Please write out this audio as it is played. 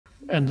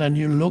And then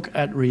you look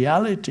at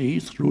reality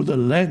through the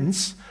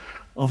lens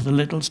of the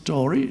little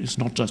story. It's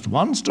not just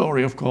one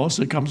story, of course,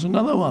 there comes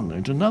another one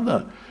and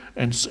another.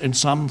 And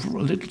some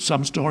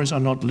stories are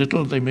not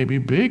little, they may be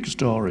big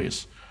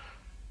stories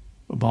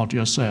about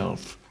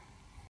yourself.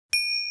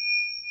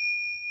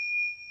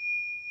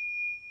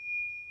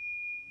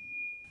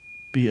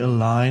 Be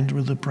aligned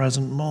with the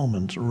present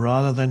moment,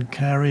 rather than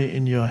carry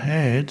in your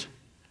head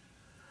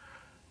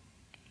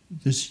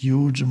this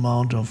huge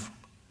amount of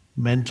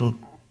mental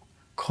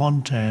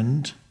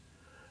content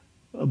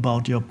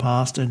about your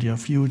past and your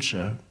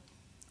future.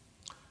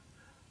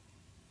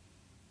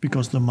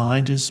 Because the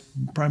mind is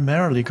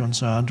primarily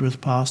concerned with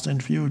past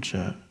and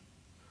future.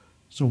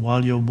 So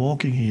while you're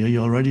walking here,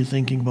 you're already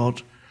thinking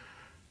about,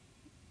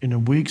 in a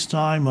week's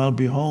time I'll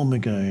be home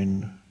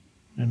again.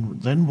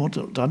 And then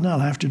then I'll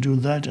have to do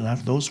that, and I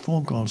have those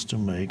phone calls to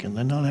make, and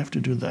then I'll have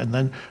to do that, and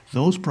then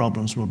those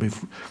problems will be...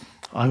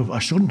 I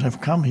shouldn't have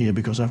come here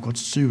because I've got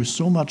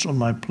so much on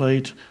my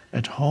plate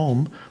at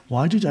home.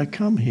 Why did I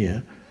come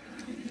here?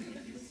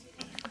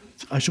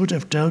 I should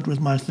have dealt with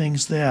my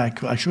things there.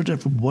 I should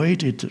have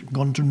waited,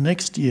 gone to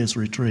next year's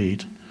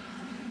retreat.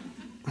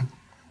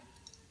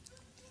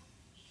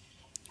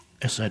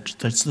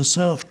 That's the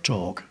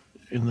self-talk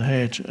in the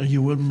head.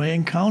 You may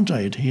encounter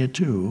it here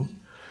too.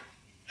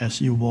 As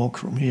you walk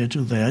from here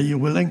to there, you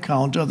will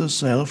encounter the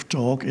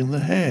self-talk in the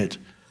head.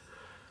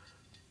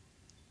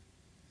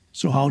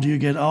 So how do you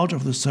get out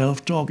of the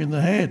self-talk in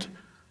the head?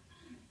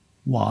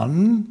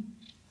 One,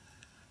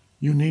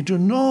 you need to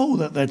know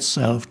that that's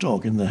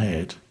self-talk in the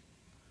head.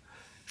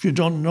 If you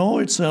don't know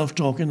it's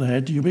self-talk in the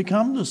head, you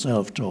become the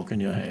self-talk in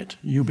your head.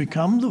 You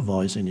become the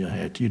voice in your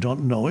head. You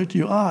don't know it,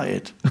 you are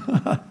it.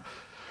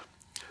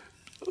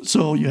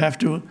 So you have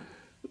to,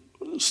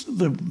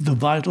 the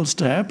vital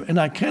step, and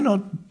I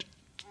cannot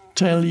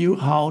tell you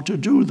how to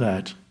do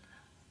that.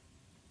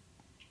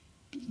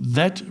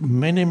 That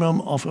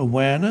minimum of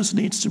awareness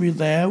needs to be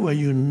there where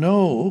you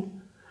know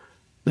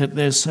that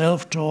there's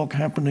self-talk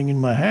happening in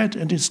my head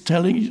and it's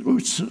telling you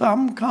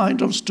some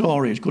kind of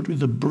story. It could be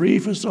the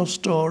briefest of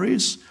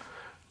stories,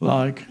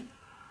 like,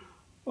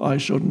 I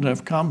shouldn't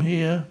have come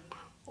here,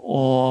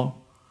 or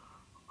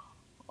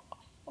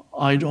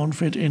I don't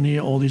fit in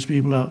here, all these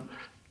people are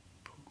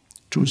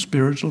too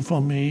spiritual for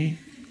me,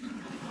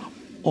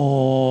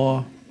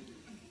 or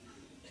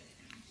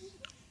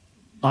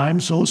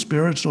I'm so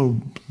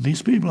spiritual,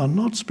 these people are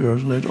not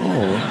spiritual at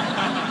all.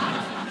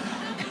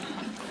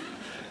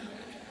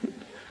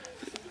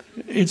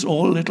 It's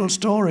all little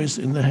stories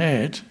in the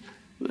head.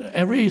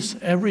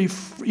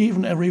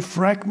 Even every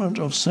fragment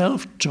of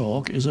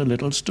self-talk is a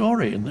little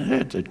story in the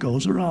head that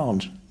goes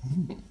around.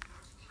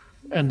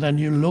 And then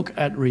you look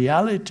at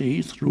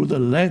reality through the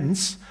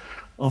lens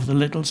of the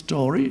little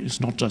story. It's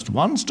not just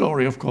one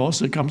story, of course,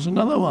 there comes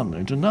another one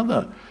and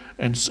another.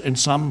 And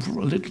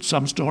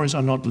some stories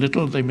are not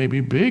little, they may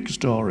be big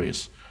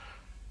stories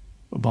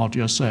about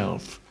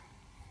yourself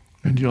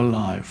and your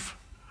life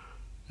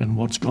and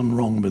what's gone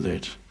wrong with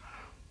it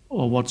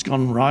or what's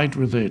gone right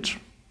with it.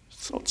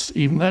 So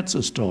even that's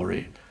a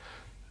story.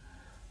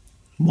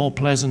 More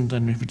pleasant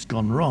than if it's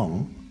gone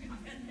wrong.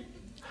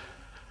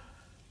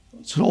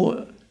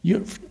 So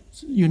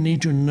you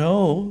need to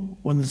know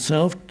when the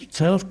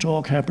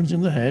self-talk happens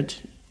in the head,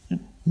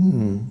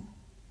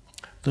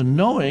 the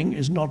knowing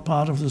is not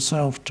part of the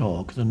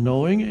self-talk. The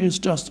knowing is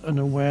just an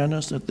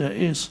awareness that there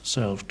is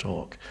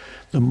self-talk.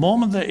 The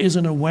moment there is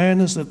an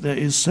awareness that there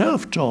is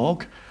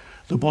self-talk,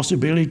 the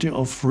possibility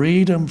of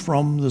freedom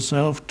from the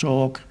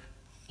self-talk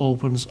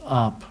opens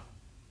up.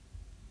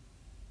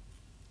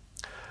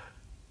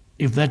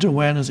 If that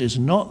awareness is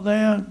not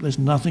there, there's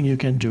nothing you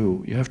can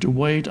do. You have to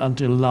wait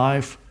until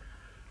life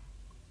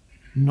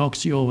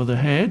knocks you over the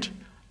head,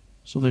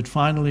 so that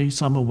finally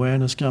some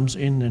awareness comes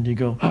in and you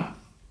go, ah.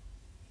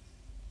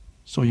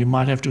 So you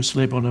might have to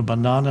slip on a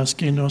banana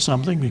skin or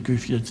something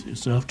because you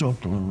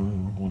self-talk,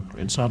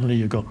 and suddenly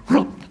you go,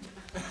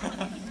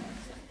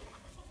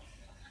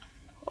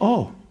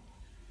 oh,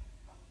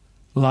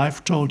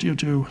 life told you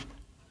to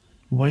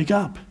wake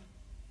up.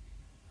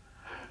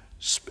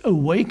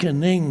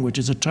 Awakening, which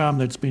is a term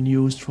that's been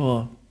used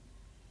for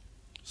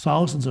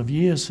thousands of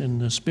years in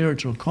the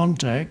spiritual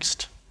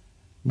context,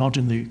 not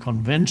in the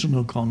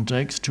conventional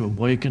context. To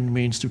awaken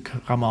means to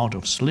come out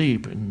of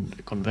sleep in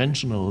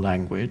conventional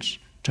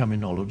language,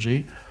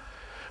 terminology.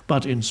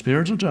 But in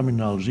spiritual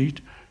terminology,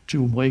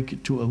 to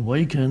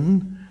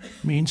awaken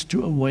means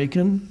to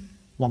awaken,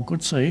 one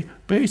could say,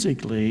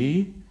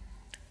 basically,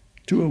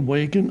 to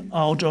awaken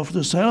out of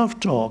the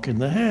self-talk in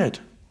the head.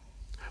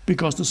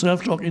 Because the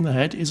self-talk in the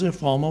head is a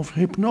form of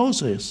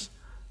hypnosis,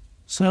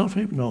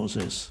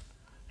 self-hypnosis.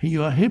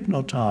 You are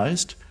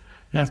hypnotized,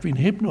 you have been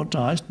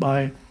hypnotized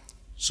by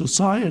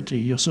society,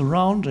 your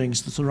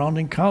surroundings, the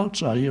surrounding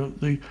culture,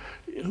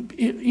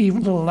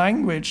 even the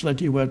language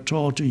that you were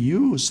taught to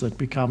use that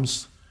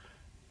becomes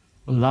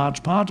a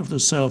large part of the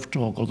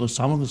self-talk, although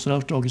some of the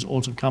self-talk is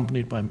also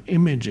accompanied by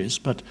images,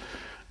 but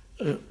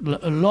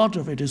a lot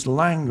of it is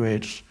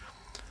language.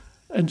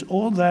 And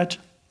all that,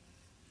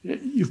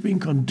 you've been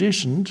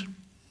conditioned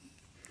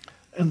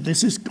And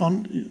this is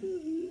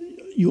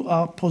you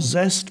are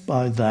possessed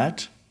by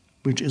that,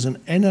 which is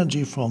an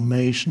energy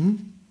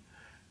formation,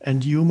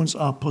 and humans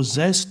are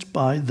possessed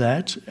by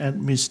that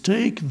and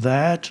mistake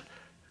that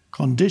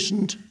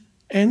conditioned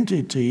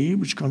entity,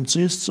 which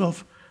consists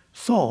of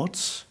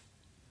thoughts.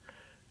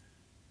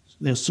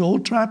 They're so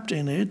trapped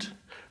in it,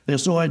 they're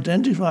so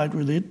identified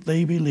with it,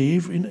 they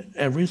believe in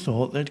every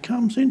thought that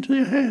comes into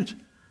their head.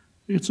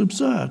 It's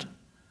absurd,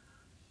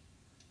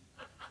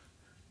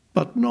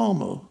 but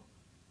normal.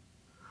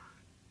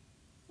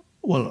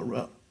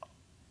 Well,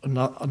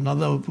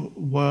 another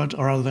word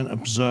rather than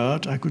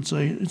absurd, I could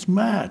say it's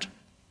mad,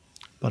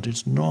 but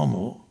it's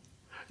normal.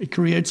 It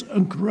creates an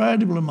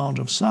incredible amount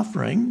of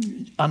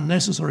suffering,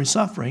 unnecessary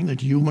suffering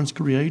that humans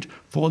create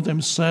for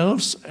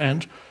themselves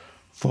and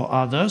for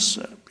others.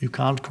 You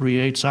can't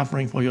create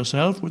suffering for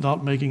yourself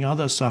without making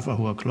others suffer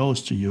who are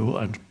close to you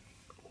and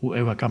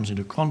whoever comes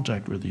into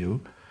contact with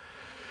you.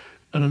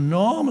 An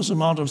enormous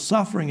amount of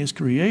suffering is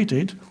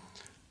created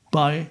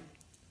by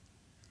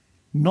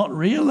not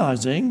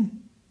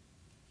realizing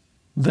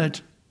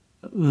that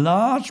a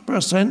large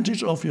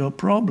percentage of your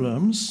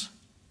problems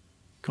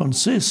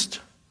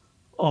consist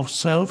of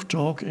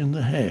self-talk in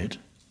the head.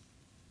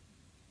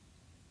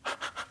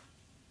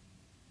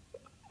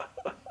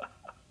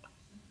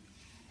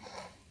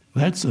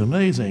 That's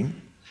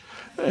amazing.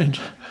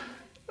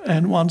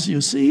 And once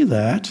you see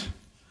that,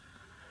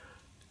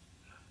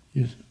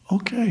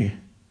 okay.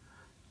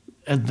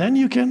 And then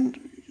you can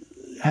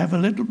have a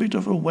little bit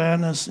of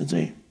awareness and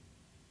say,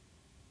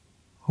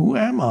 who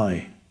am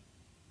I?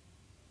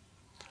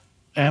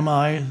 Am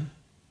I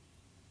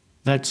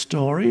that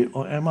story,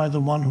 or am I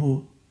the one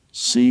who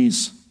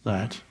sees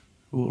that,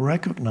 who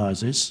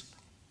recognizes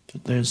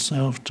that there's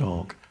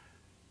self-talk?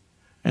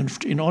 And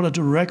in order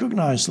to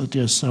recognize that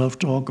there's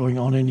self-talk going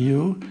on in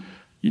you,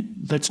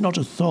 that's not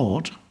a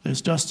thought,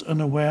 there's just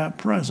an aware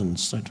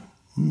presence that,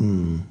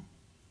 And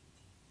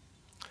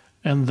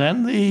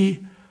then the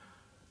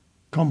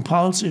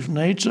compulsive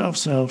nature of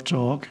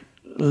self-talk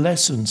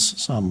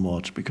lessens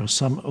somewhat because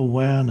some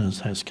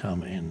awareness has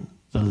come in.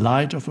 The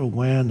light of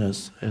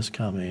awareness has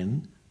come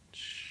in.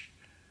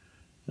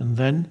 And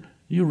then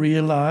you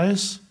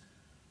realize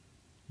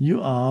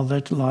you are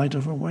that light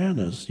of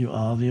awareness. You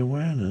are the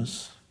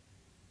awareness.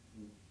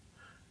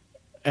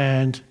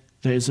 And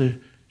there's a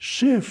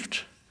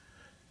shift.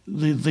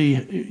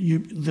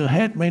 The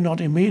head may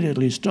not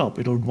immediately stop.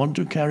 It'll want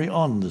to carry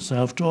on. The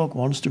self-talk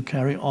wants to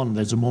carry on.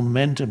 There's a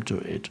momentum to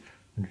it.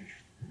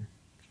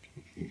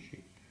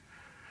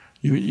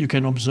 You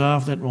can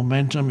observe that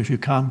momentum. If you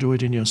can't do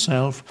it in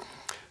yourself,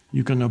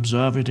 you can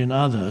observe it in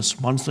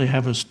others. Once they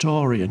have a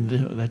story and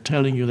they're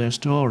telling you their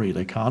story,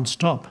 they can't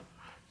stop.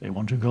 They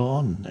want to go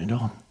on and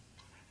on.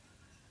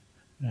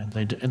 And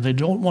they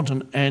don't want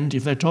an end.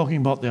 If they're talking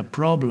about their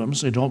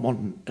problems, they don't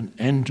want an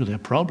end to their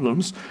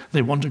problems.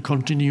 They want a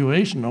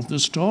continuation of the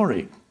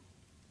story,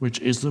 which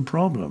is the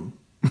problem.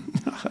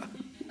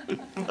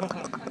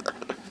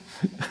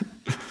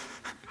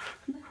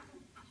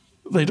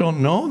 They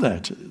don't know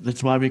that.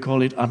 That's why we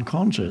call it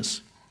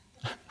unconscious.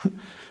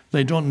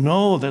 They don't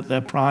know that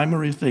their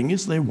primary thing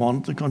is they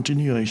want the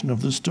continuation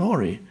of the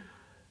story,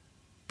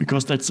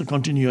 because that's the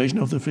continuation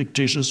of the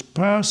fictitious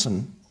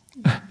person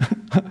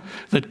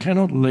that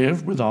cannot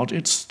live without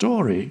its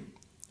story,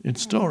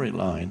 its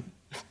storyline.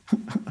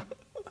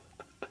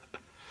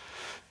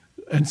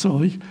 And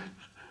so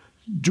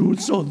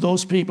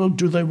those people,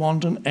 do they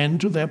want an end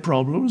to their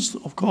problems?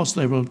 Of course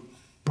they will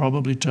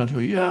probably tell you,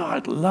 yeah,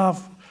 I'd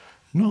love.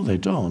 No, they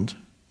don't.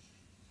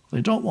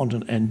 They don't want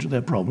an end to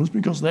their problems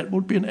because that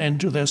would be an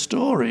end to their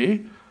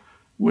story,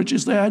 which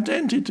is their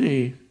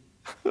identity.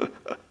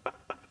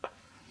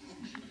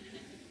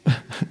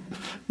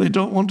 They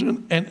don't want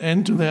an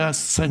end to their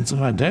sense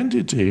of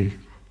identity.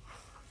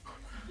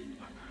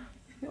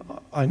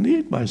 I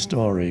need my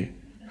story.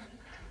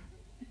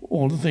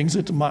 All the things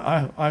that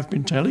I've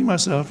been telling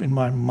myself in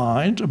my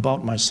mind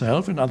about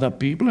myself and other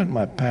people and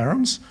my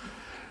parents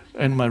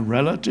and my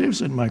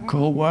relatives and my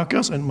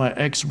co-workers and my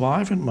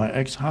ex-wife and my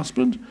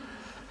ex-husband,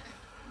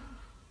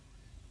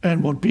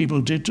 and what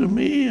people did to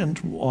me and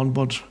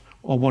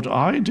what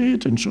I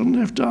did and shouldn't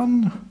have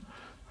done,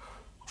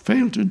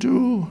 failed to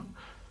do.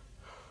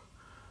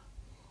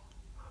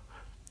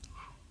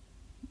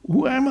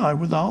 Who am I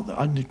without that?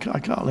 I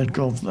can't let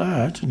go of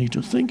that. I need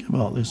to think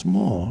about this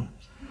more.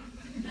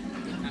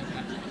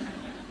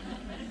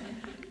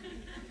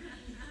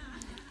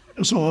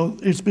 So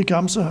it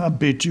becomes a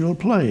habitual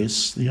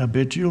place, the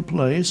habitual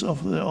place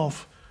of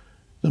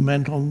the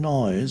mental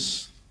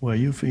noise, where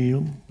you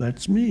feel,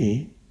 that's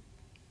me.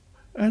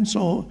 And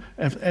so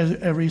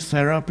every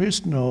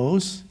therapist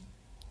knows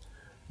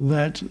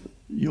that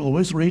you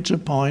always reach a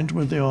point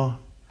with your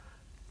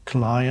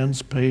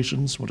clients,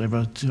 patients,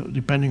 whatever,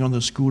 depending on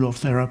the school of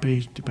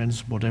therapy,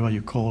 depends whatever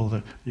you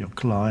call your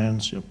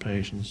clients, your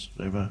patients,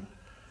 whatever.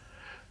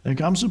 There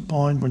comes a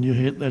point when you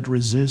hit that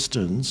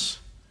resistance.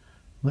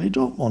 They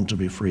don't want to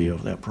be free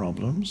of their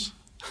problems.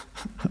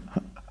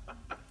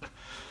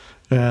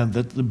 And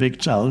that the big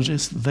challenge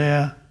is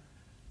their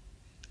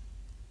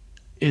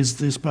is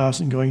this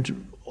person going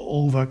to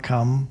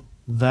overcome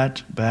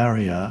that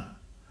barrier?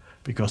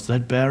 Because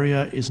that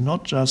barrier is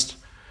not just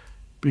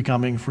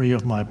becoming free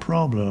of my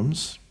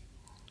problems,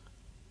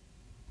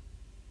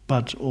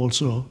 but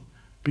also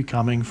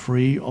becoming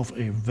free of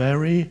a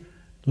very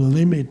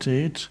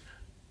limited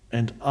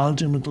and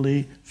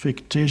ultimately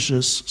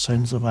fictitious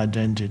sense of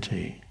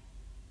identity,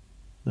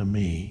 the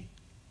me.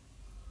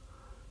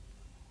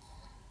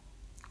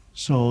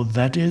 So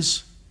that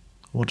is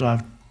what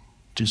I've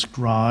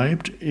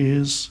described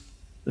is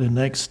the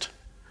next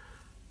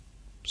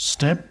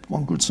step,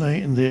 one could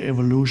say, in the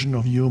evolution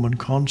of human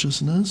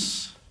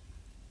consciousness,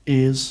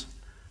 is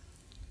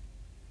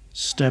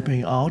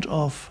stepping out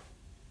of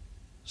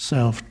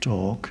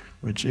self-talk,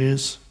 which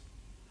is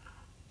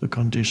the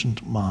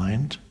conditioned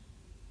mind,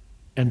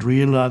 and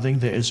realizing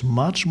there is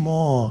much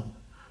more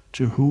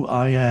to who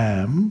I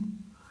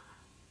am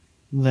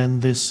than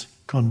this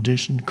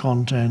conditioned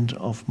content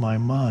of my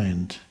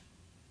mind.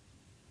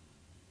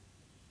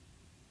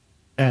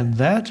 And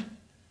that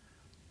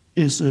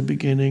is the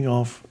beginning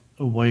of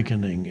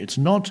awakening. It's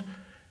not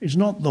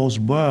those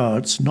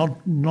words,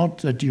 not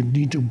that you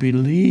need to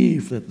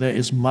believe that there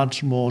is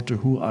much more to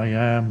who I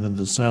am than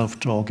the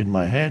self-talk in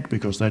my head,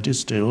 because that is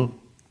still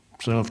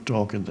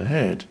self-talk in the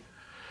head.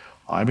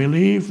 I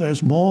believe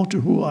there's more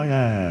to who I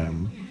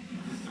am.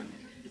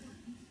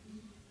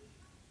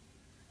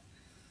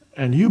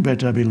 And you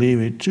better believe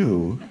it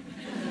too.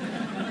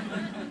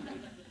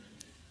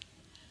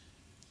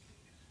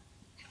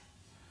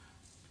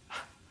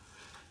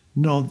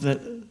 No,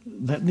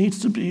 that needs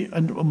to be,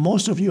 and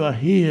most of you are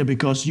here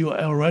because you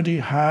already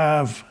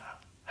have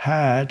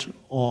had,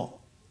 or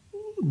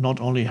not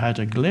only had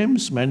a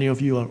glimpse, many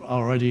of you are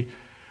already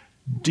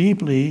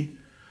deeply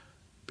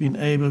been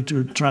able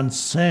to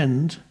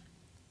transcend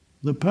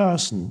the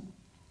person.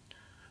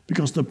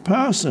 Because the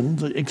person,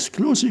 the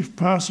exclusive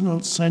personal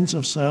sense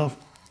of self,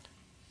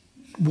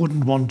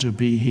 wouldn't want to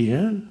be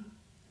here.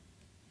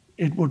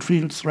 It would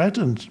feel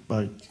threatened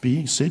by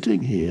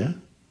sitting here.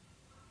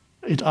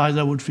 It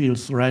either would feel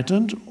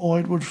threatened or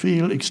it would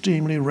feel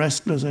extremely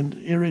restless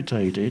and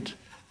irritated.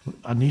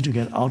 I need to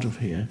get out of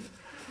here.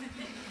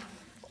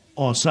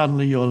 Or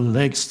suddenly your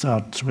legs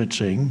start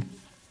twitching.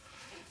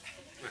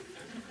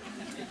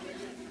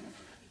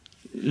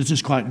 This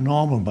is quite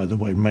normal, by the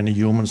way. Many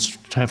humans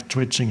have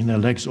twitching in their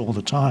legs all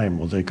the time,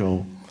 or they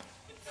go.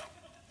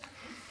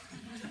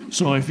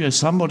 So if there's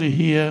somebody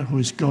here who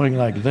is going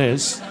like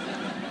this,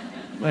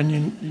 then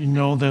you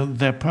know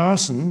their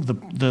person,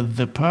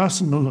 the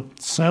personal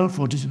self,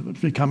 what is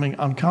becoming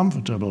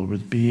uncomfortable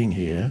with being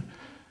here,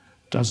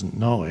 doesn't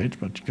know it,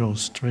 but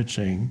goes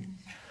twitching.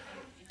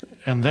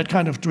 And that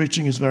kind of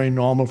twitching is very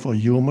normal for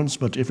humans,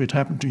 but if it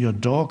happened to your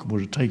dog,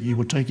 you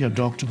would take your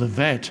dog to the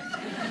vet.